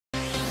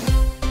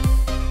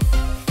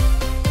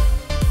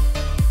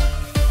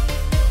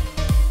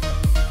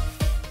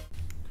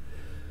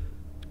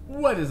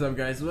What is up,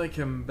 guys?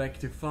 Welcome back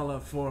to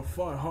Fallout 4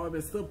 Far Harbor.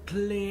 Still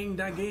playing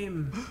that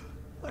game.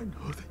 I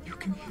know that you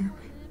can hear me.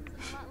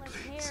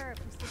 Please,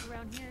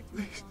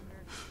 please,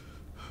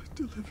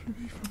 deliver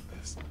me from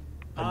this.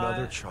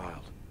 Another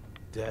child,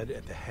 dead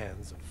at the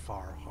hands of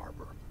Far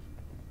Harbor.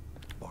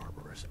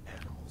 Barbarous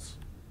animals.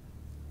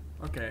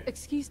 Okay.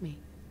 excuse me.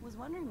 Was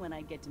wondering when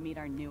I'd get to meet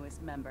our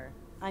newest member.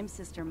 I'm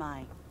Sister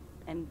Mai,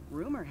 and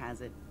rumor has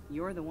it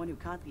you're the one who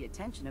caught the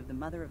attention of the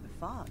Mother of the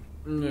Fog.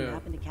 You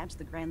happen to catch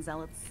the Grand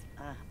Zealot's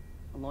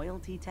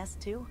loyalty test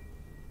too?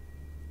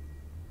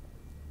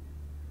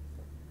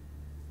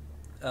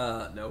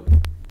 No. What the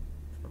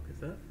fuck is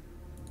that?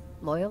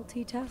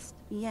 Loyalty test?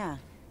 Yeah.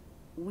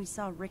 We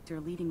saw Richter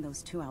leading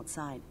those two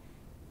outside.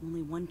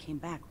 Only one came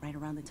back right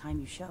around the time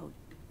you showed.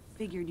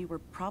 Figured you were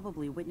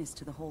probably witness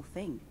to the whole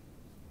thing.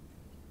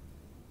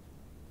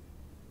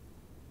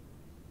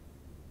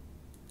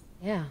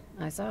 Yeah,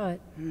 I saw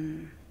it.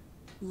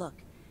 Look,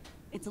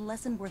 it's a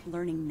lesson worth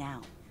learning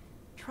now.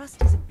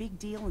 Trust is a big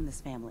deal in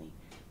this family.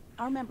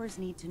 Our members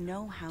need to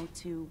know how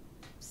to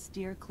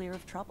steer clear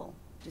of trouble.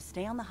 Just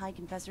stay on the High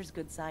Confessor's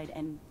good side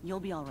and you'll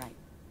be all right.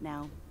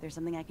 Now, there's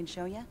something I can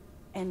show you?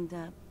 And,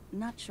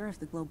 not sure if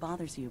the glow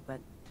bothers you,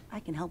 but I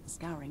can help with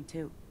scouring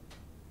too.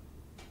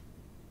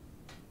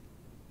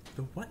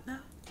 The what now?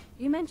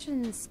 You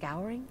mentioned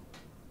scouring?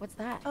 What's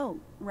that? Oh,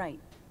 right.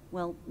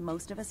 Well,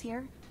 most of us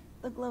here,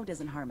 the glow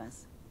doesn't harm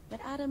us.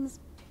 But Adam's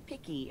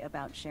picky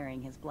about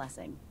sharing his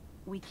blessing.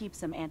 We keep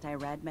some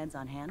anti-rad meds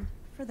on hand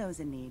for those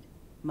in need.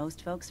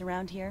 Most folks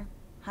around here,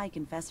 High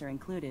Confessor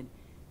included,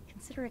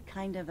 consider it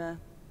kind of a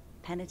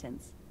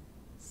penitence.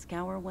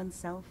 Scour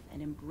oneself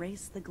and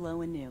embrace the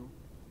glow anew.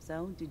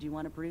 So, did you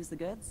want to peruse the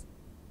goods?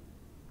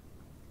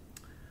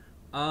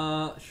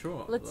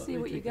 Sure. Let's see me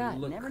what you take a got.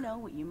 look. Never know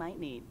what you might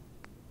need.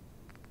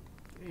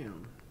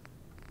 Damn.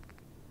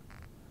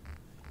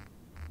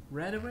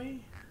 Right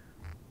away?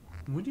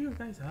 Would you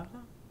guys have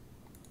that?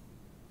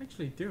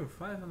 Actually do,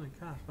 500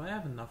 cash, but I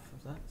have enough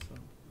of that, so...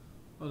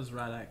 Oh, there's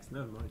Rad X,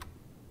 never mind.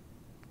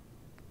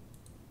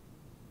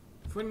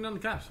 49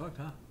 cash, fuck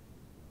that.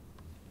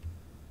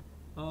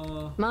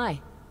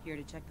 Mai, Here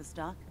to check the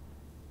stock?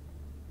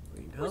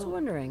 I was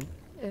wondering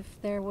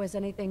if there was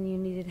anything you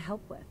needed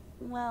help with.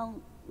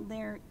 Well,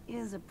 there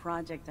is a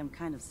project I'm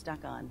kind of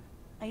stuck on.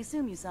 I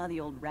assume you saw the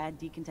old rad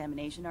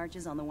decontamination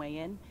arches on the way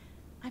in.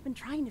 I've been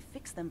trying to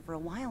fix them for a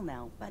while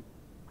now, but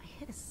I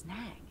hit a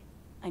snag.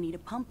 I need a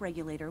pump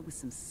regulator with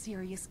some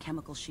serious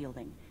chemical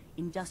shielding,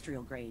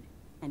 industrial grade.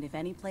 And if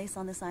any place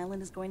on this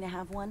island is going to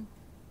have one,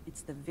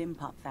 it's the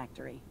Vimpop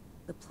factory.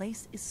 The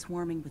place is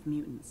swarming with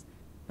mutants.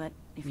 But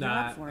if you're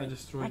up for it,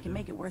 I can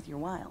make it worth your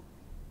while.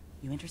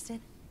 You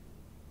interested?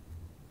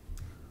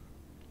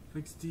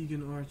 Fix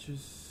Deegan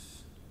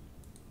arches.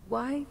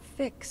 Why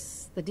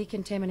fix the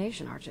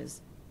decontamination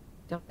arches?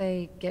 Don't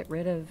they get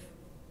rid of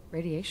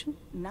radiation?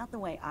 Not the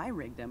way I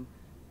rigged them.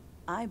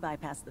 I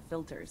bypassed the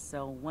filters,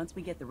 so once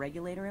we get the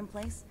regulator in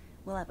place,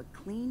 we'll have a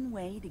clean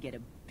way to get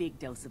a big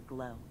dose of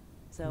glow.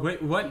 So,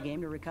 wait, what? You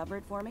game to recover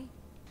it for me?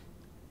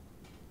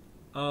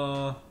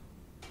 Fuck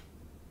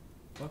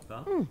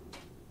that.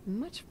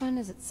 Much fun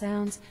as it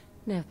sounds,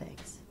 no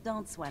thanks.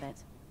 Don't sweat it.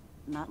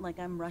 Not like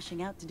I'm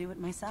rushing out to do it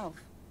myself.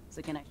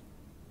 So can I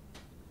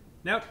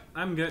Nope,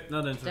 I'm good,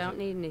 not interested. Don't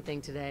need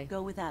anything today.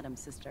 go with Adam,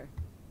 sister?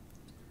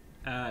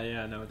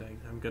 Yeah, no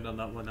thanks, I'm good on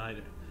that one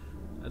either.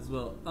 As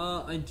well.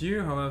 I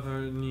do,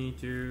 however, need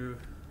to...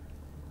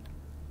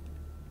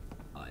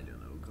 I don't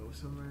know, go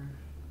somewhere.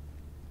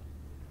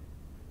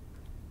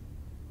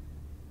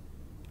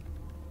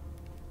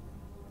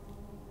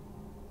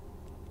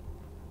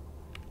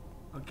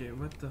 Okay,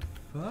 what the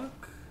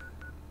fuck?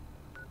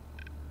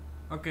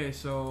 Okay,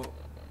 so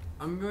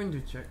I'm going to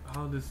check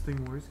how this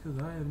thing works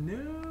because I have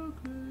no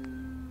clue.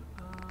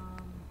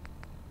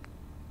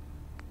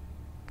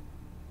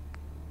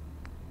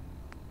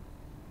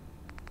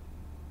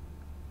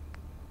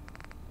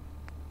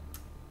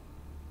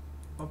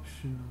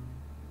 Optional.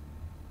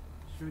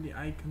 Show the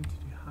icon to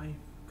the High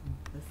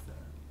Confessor.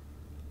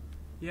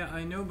 Yeah,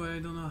 I know, but I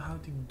don't know how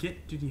to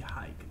get to the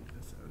High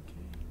Confessor.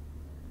 Okay.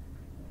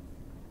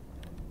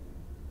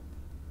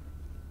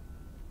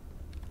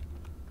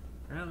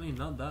 Apparently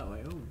not that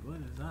way. Oh,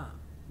 what is that?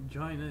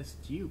 Join us,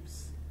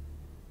 tubes.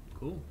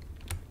 Cool.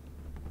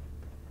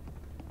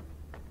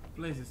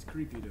 Place is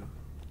creepy though.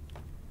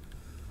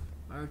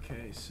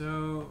 Okay,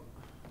 so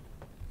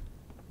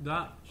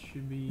that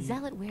should be.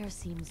 Zealot Ware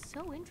seems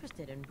so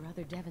interested in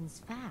Brother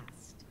Devon's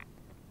fast.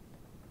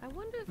 I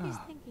wonder if he's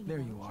thinking there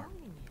about you are.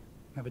 joining you.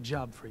 I have a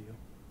job for you.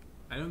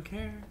 I don't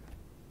care.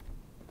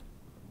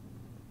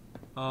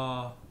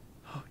 Oh,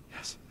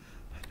 yes.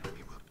 I know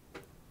we will.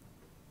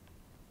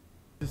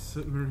 This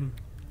submarine.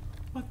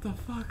 What the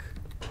fuck?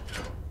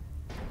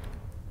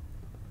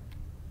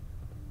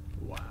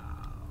 Wow.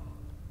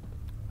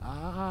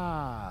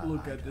 Ah,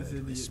 Look at this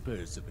idiot.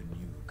 whispers of a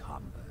new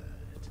convert.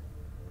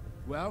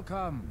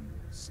 Welcome,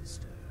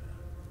 sister.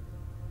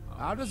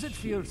 How does it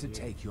feel to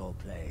take your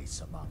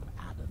place among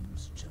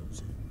Adam's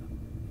chosen?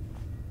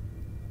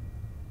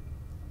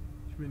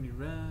 many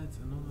rats,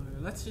 another.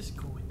 Let's just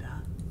go with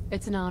that.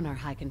 It's an honor,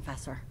 High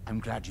Confessor. I'm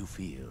glad you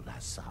feel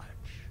as such.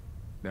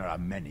 There are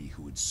many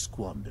who would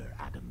squander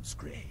Adam's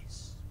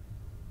grace.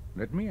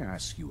 Let me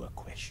ask you a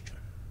question.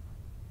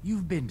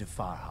 You've been to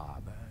Far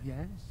Harbor,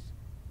 yes?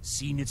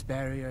 Seen its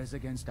barriers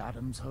against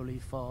Adam's holy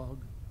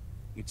fog?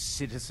 Its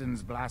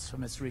citizens'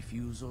 blasphemous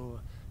refusal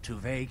to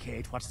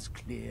vacate what is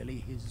clearly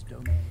his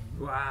domain?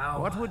 Wow.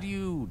 What would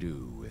you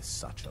do with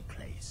such a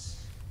place?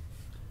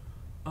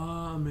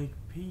 Make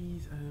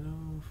peace, I don't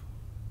know.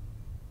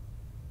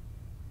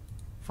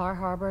 Far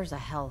Harbor's a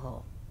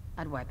hellhole.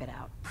 I'd wipe it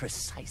out.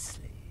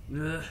 Precisely.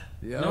 Ugh.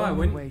 The No, I only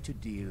wouldn't. way to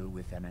deal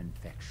with an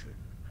infection.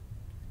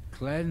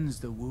 Cleanse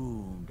the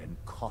wound and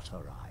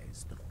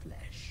cauterize the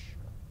flesh.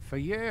 For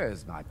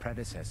years, my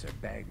predecessor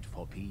begged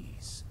for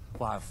peace,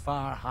 while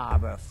Far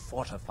Harbor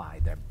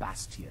fortified their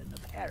bastion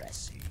of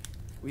heresy.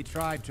 We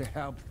tried to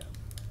help them,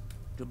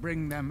 to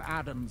bring them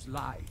Adam's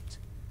light.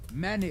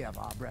 Many of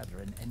our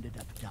brethren ended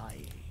up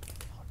dying.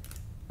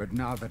 But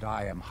now that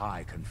I am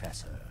High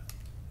Confessor,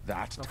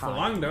 that Not for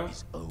long, time though.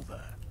 is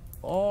over.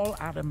 All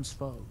Adam's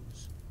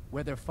foes,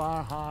 whether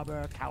Far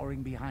Harbor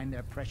cowering behind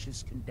their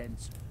precious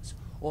condensers,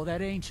 or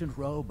that ancient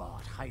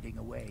robot hiding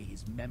away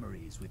his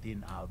memories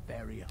within our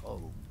very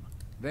home,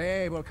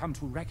 they will come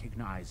to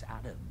recognize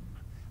Adam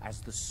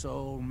as the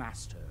sole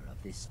master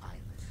of this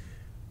island.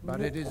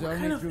 But it is What only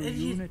kind of through idiot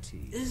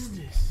unity is we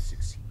this?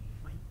 succeed.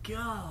 My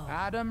God.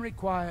 Adam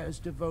requires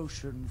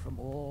devotion from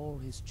all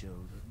his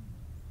children.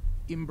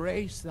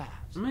 Embrace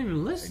that, I'm not even and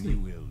you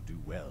listening. will do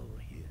well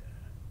here.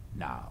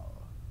 Now,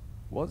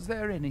 was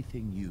there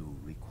anything you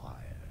required?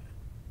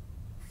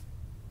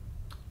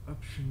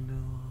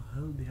 Optional.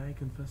 How the High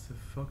Confessor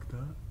fucked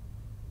up.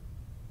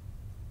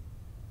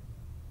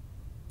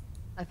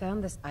 I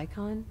found this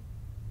icon.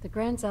 The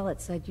Grand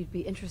Zealot said you'd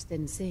be interested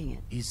in seeing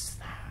it. Is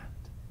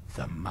that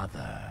the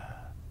mother?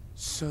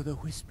 So the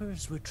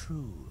whispers were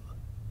true.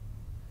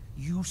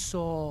 You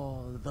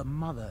saw the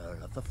mother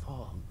of the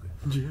fog.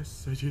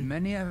 Yes, I did.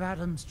 Many of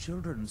Adam's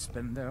children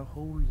spend their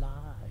whole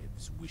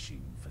lives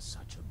wishing for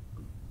such a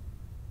boon.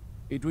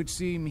 It would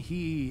seem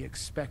he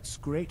expects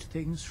great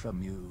things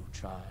from you,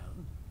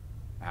 child.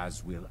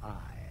 As will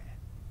I.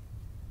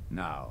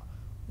 Now,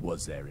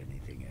 was there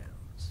anything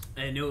else?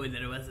 I know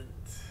that it wasn't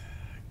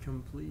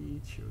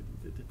complete.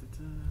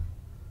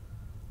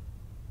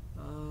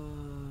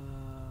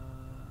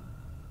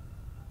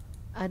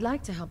 I'd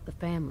like to help the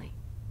family.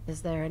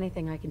 Is there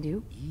anything I can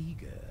do?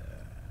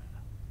 Eager.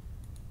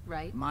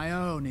 Right. My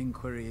own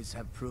inquiries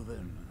have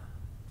proven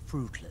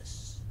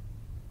fruitless.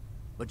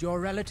 But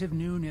your relative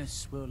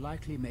newness will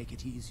likely make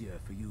it easier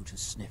for you to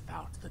sniff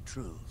out the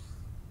truth.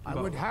 I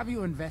would have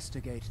you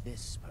investigate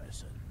this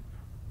person.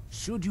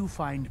 Should you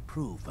find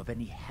proof of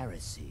any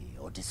heresy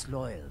or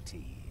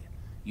disloyalty,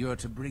 you're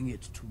to bring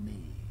it to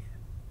me.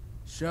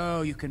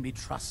 Show you can be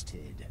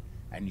trusted,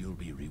 and you'll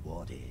be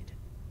rewarded.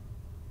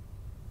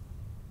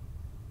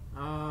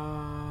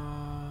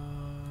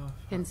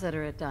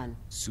 Consider it done.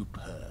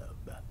 Superb.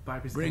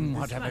 Barbie's Bring thing is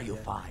whatever like you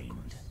that,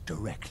 find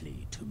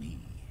directly to me.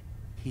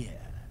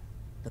 Here,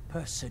 the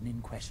person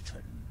in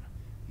question.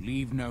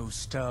 Leave no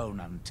stone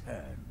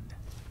unturned.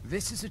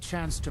 This is a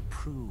chance to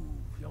prove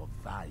your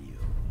value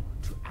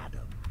to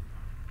Adam.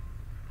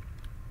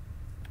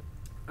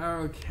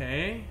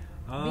 Okay.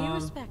 Be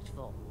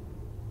respectful.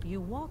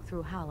 You walk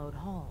through hallowed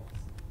halls.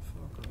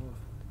 Fuck off.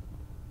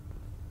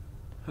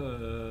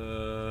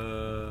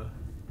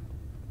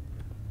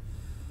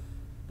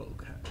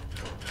 Okay.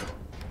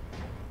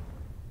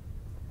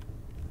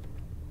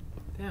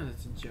 Damn,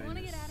 that's a giant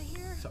Wanna get outta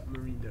here?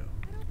 submarine though.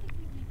 I don't think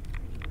we need.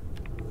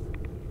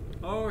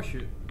 Oh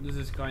shoot! This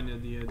is kind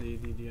of the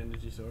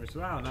energy source.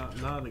 Wow,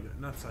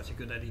 not such a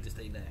good idea to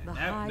stay there. The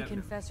High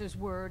Confessor's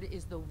word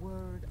is the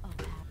word of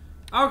Adam.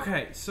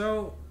 Okay,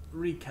 so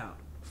recount.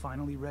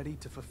 Finally ready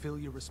to fulfill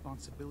your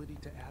responsibility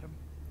to Adam?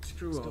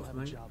 Screw Still off, have a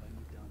man. job I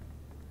need done.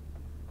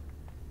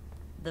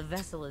 The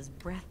vessel is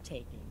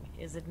breathtaking,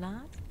 is it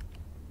not?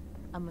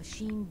 A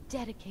machine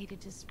dedicated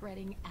to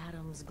spreading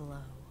Adam's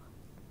glow.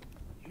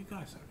 You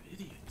guys are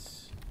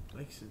idiots.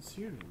 Like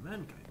sincerely,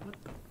 mankind. What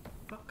the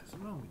fuck is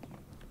wrong with you?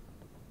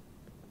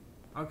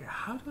 Okay,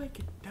 how do I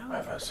get down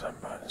there? Okay, Shield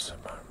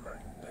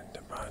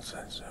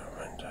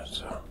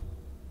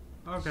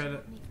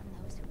me from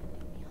those who would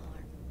do me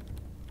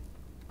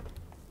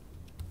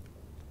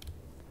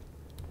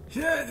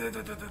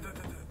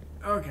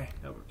harm. okay,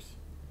 that works.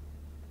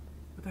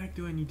 What the heck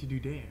do I need to do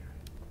there?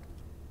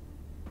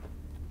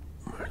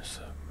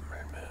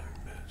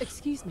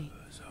 Excuse me.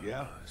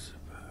 Yeah?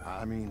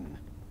 I mean,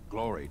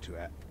 glory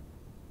to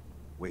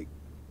Wait,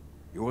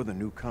 you're the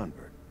new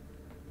convert.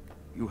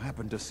 You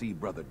happen to see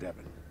Brother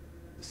Devon,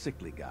 the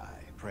sickly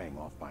guy praying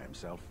off by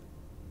himself?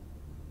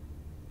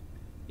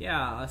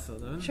 Yeah, I saw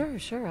that.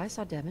 Sure, I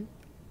saw Devin.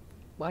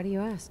 Why do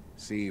you ask?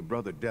 See,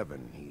 Brother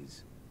Devon,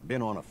 he's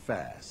been on a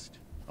fast,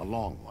 a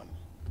long one.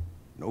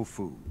 No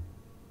food,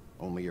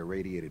 only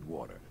irradiated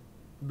water,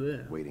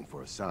 Blech. waiting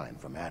for a sign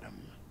from Adam.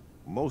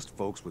 Most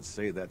folks would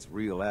say that's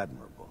real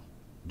admirable,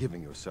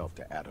 giving yourself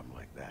to Adam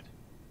like that.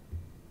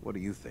 What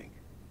do you think?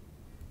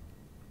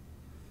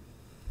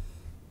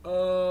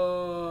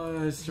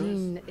 His I choice.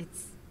 mean,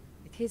 it's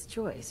his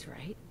choice,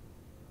 right?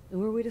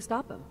 Who are we to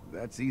stop him?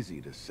 That's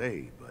easy to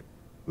say, but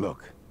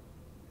look,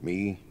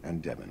 me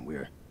and Devin,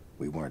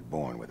 we weren't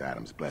born with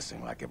Adam's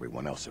blessing like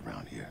everyone else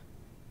around here.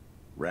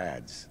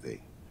 Rads,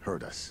 they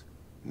hurt us.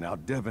 Now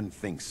Devin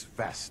thinks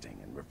fasting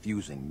and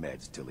refusing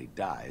meds till he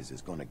dies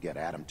is gonna get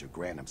Adam to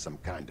grant him some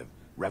kind of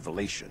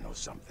revelation or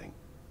something.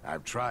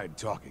 I've tried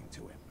talking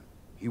to him.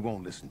 He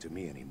won't listen to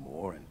me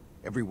anymore, and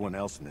everyone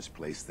else in this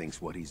place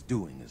thinks what he's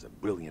doing is a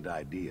brilliant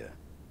idea.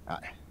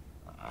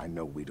 I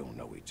know we don't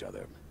know each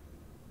other,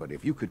 but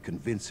if you could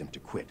convince him to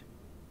quit,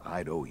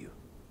 I'd owe you.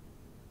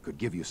 Could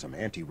give you some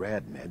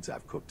anti-rad meds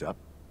I've cooked up.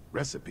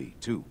 Recipe,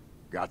 too.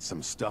 Got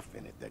some stuff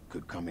in it that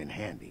could come in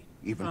handy,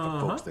 even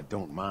for folks that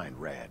don't mind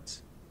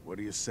rads. What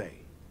do you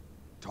say?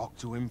 Talk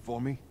to him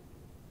for me?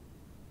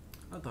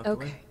 I'll talk to him.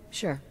 Okay,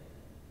 sure.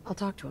 I'll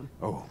talk to him.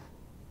 Oh,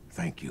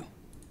 thank you.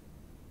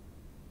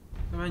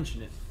 I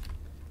mention it.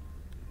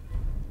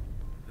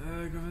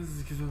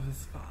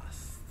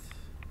 Fast.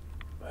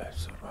 What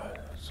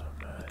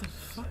the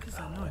fuck is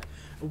that noise?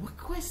 What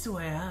quest do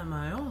I am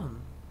I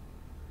on?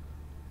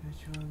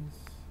 Which ones?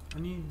 I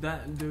need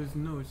those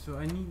notes, so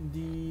I need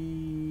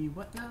the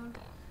what now?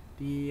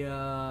 The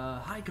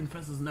High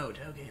Confessor's note.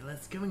 Okay,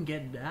 let's go and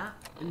get that.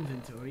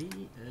 Inventory.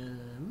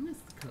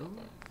 Mystical.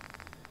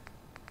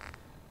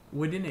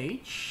 Within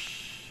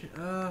H.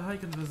 High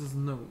Confessor's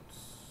notes.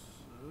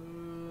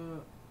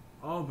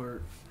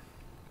 Albert.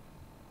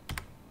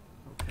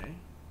 Okay.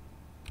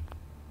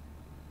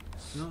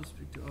 No,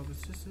 speak to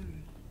Albert's sister.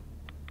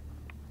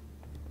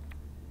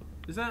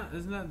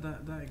 Isn't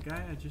that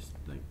guy I just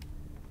like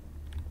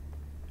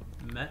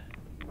met?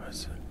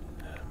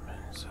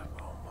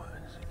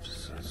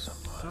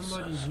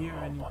 Somebody here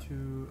I need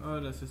to. Oh,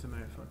 that's just a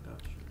matter of fucked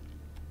up.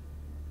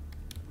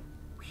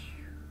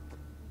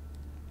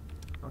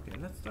 Okay,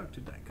 let's talk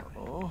to that guy.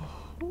 Oh.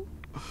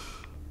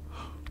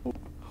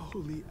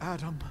 Holy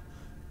Adam.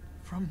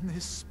 From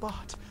this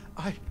spot,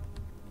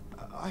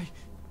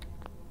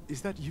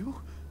 Is that you?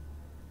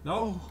 No.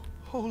 Oh,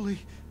 holy...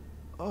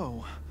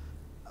 Oh.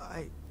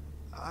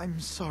 I'm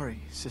sorry,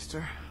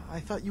 sister. I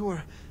thought you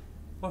were...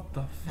 What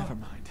the fuck? Never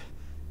mind.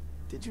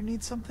 Did you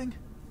need something?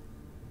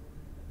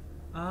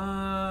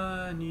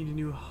 Need a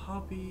new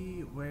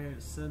hobby. Where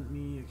it sent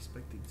me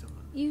expecting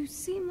someone. You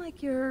seem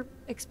like you're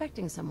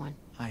expecting someone.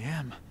 I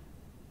am.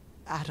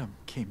 Adam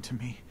came to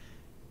me,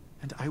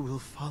 and I will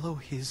follow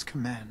his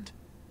command.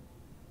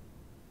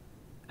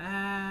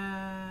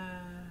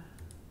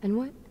 And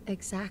what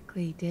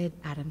exactly did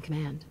Adam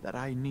command? That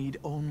I need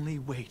only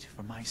wait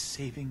for my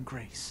saving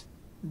grace.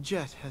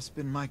 Jet has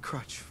been my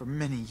crutch for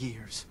many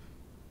years.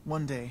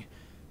 One day,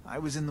 I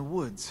was in the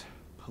woods,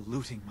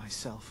 polluting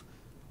myself,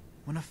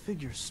 when a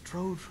figure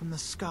strode from the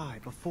sky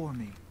before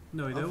me.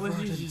 No, that A was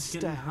you verdant just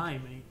getting stag, high,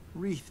 mate.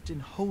 wreathed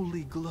in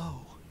holy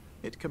glow.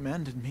 It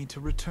commanded me to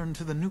return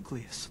to the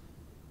nucleus,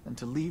 and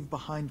to leave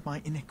behind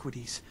my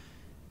iniquities,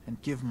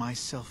 and give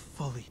myself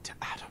fully to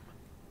Adam.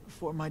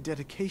 For my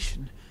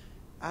dedication,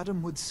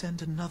 Adam would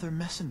send another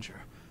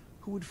messenger,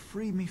 who would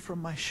free me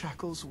from my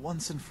shackles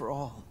once and for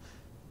all.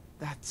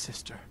 That,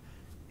 sister,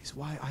 is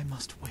why I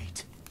must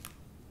wait.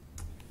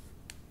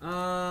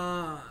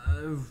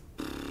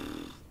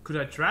 Could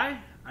I try?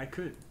 I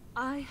could.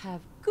 I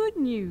have good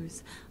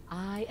news.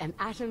 I am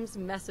Adam's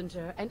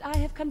messenger, and I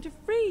have come to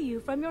free you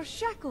from your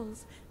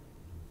shackles.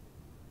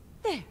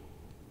 There.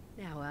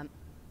 Now,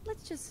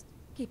 let's just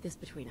keep this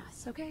between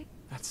us, okay?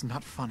 That's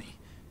not funny.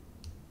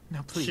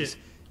 Now please, Shit.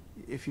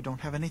 if you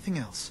don't have anything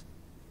else.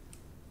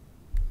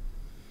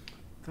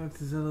 Talk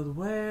to Zelda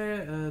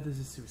where? This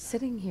is suicide.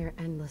 Sitting here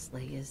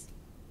endlessly is...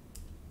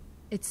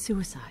 it's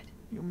suicide.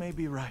 You may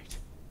be right.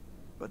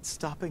 But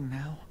stopping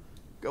now,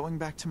 going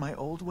back to my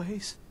old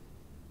ways,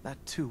 that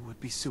too would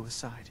be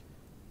suicide.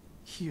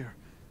 Here,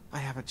 I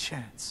have a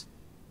chance.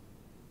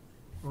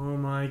 Oh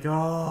my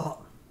god.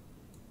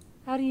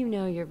 How do you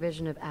know your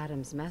vision of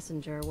Adam's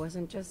messenger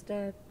wasn't just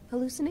a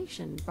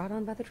hallucination brought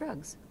on by the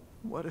drugs?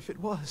 What if it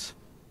was?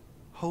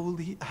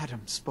 Holy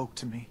Adam spoke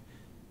to me,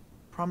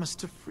 promised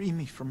to free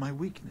me from my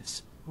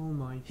weakness. Oh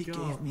my god. He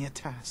gave me a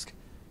task,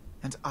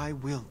 and I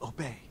will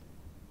obey.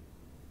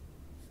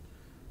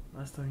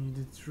 Last time you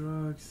did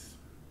drugs.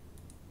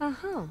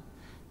 Uh-huh.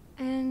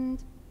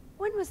 And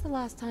when was the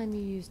last time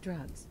you used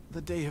drugs?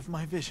 The day of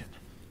my vision.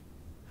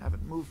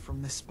 Haven't moved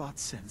from this spot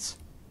since.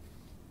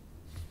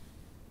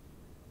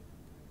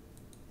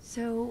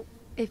 So,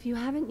 if you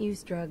haven't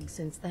used drugs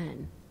since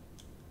then,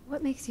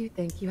 what makes you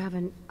think you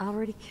haven't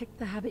already kicked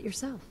the habit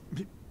yourself?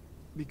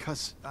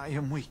 Because I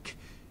am weak.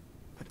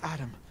 But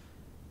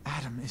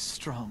Adam is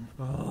strong.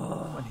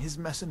 When his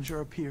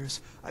messenger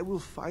appears, I will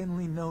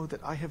finally know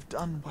that I have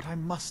done what I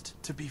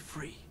must to be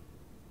free.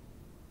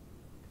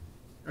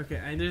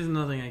 Okay, there's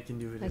nothing I can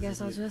do with this. I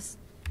guess I'll just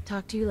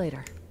talk to you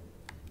later,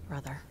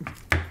 brother.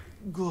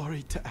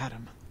 Glory to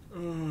Adam.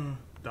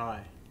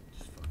 Die.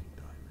 Just fucking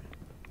die, man.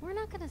 We're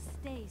not gonna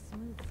stay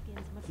smooth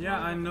skins much Yeah,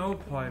 longer I than know, we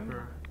can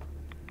Piper.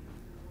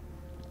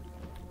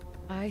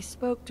 I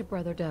spoke to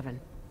Brother Devin.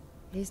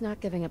 He's not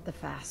giving up the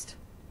fast.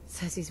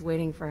 Says he's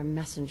waiting for a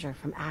messenger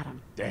from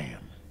Adam.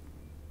 Damn.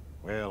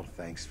 Well,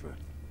 thanks for...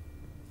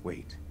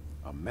 Wait,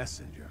 a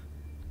messenger?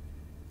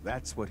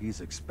 That's what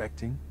he's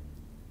expecting?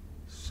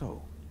 So,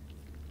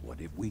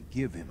 what if we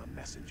give him a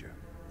messenger?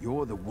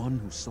 You're the one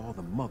who saw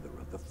the mother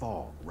of the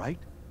fog, right?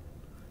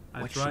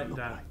 What's she look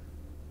like?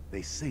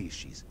 They say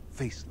she's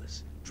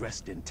faceless,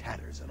 dressed in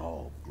tatters and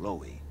all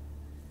glowy.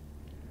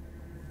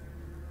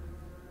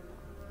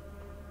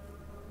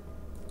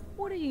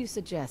 What are you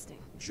suggesting?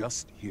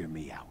 Just hear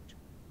me out.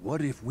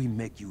 What if we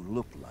make you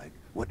look like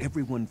what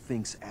everyone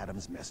thinks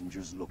Adam's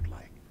messengers look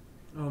like?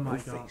 Oh my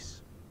The god.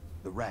 face,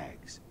 the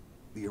rags,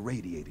 the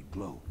irradiated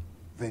glow.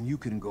 Then you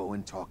can go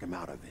and talk him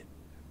out of it.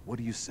 What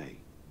do you say?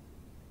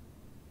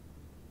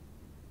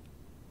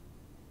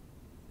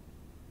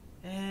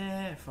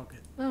 Fuck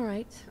it. All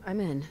right, I'm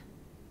in.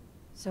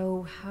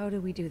 So how do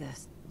we do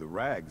this? The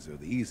rags are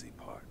the easy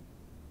part.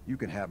 You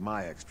can have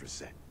my extra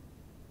set.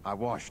 I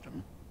washed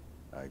them,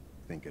 I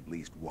think at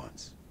least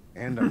once.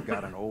 And I've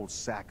got an old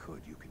sack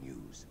hood you can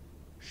use.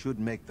 Should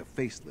make the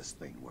faceless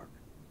thing work.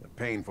 The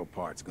painful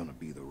part's gonna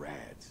be the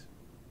rads.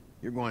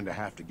 You're going to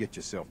have to get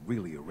yourself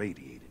really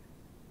irradiated.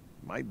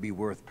 Might be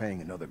worth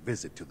paying another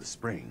visit to the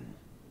spring.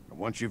 And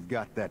once you've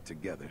got that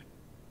together,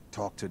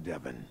 talk to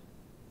Devin.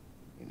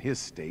 In his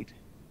state,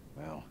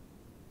 well,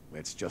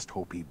 let's just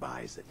hope he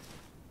buys it.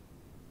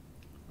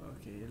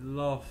 Okay,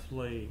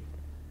 lovely.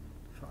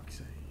 Fuck's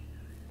sake.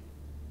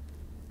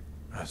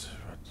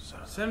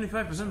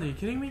 75%? Are you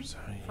kidding me?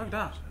 Fuck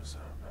that.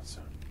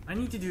 I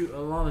need to do a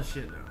lot of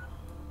shit though.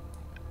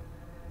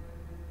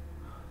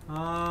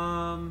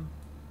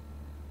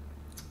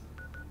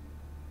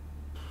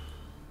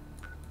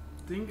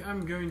 Think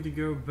I'm going to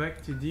go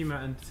back to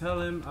Dima and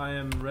tell him I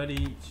am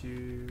ready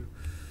to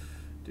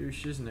do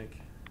Shiznik.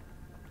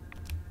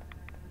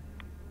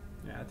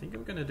 Yeah, I think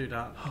I'm gonna do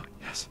that. Oh,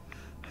 yes.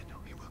 I know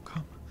he will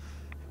come.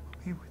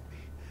 He will be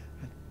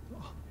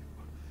with me.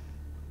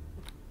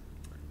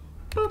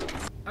 And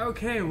Boop.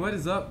 Okay, what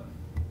is up?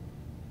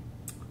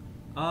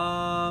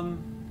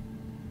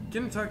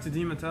 Gonna talk to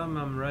Dima, tell him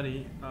I'm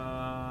ready.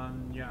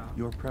 Yeah.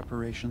 Your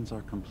preparations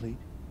are complete?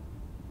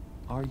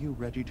 Are you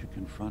ready to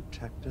confront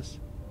Tectus?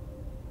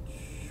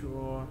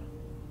 Sure.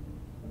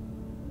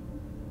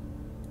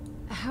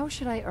 How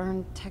should I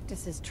earn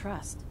Tectus's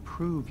trust?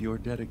 Prove your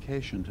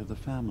dedication to the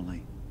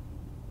family.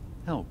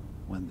 Help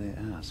when they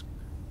ask.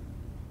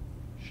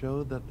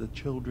 Show that the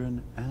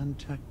children and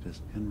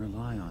Tectus can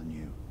rely on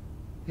you.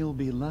 He'll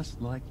be less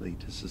likely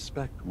to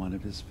suspect one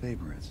of his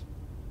favorites.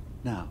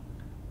 Now,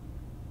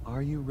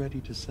 are you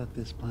ready to set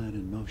this plan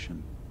in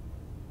motion?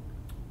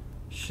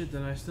 Shit,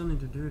 then I still need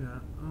to do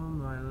that. Oh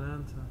my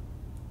lanta.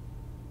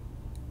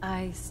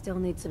 I still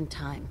need some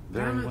time.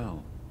 Very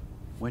well.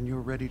 When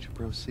you're ready to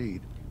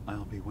proceed,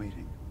 I'll be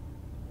waiting.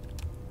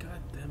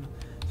 God damn it.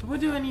 So what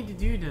do I need to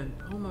do then?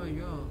 Oh my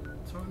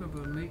god. Talking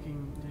about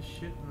making this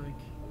shit like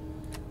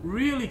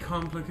really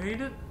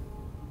complicated.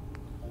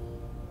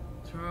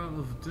 Trial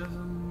of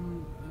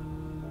Devon.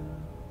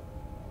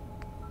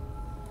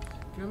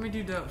 Let me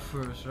do that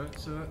first, right?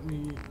 So let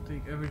me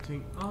take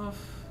everything off.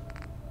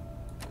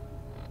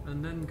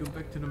 And then go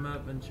back to the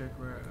map and check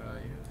where I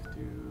have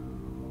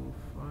to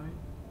find.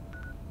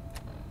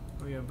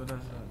 Oh yeah, but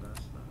that's not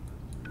doesn't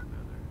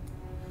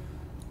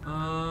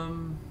matter.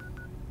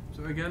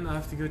 So again I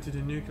have to go to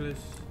the nucleus.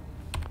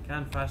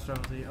 Can fast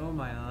travel to oh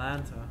my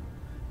lanta.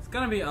 It's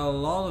gonna be a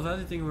lot of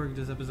editing work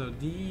this episode.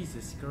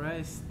 Jesus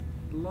Christ.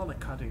 A lot of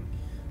cutting.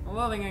 A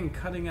lot of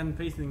cutting and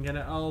pasting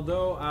together.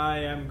 Although I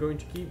am going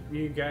to keep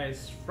you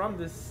guys from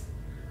this.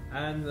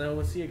 And I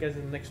will see you guys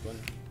in the next one.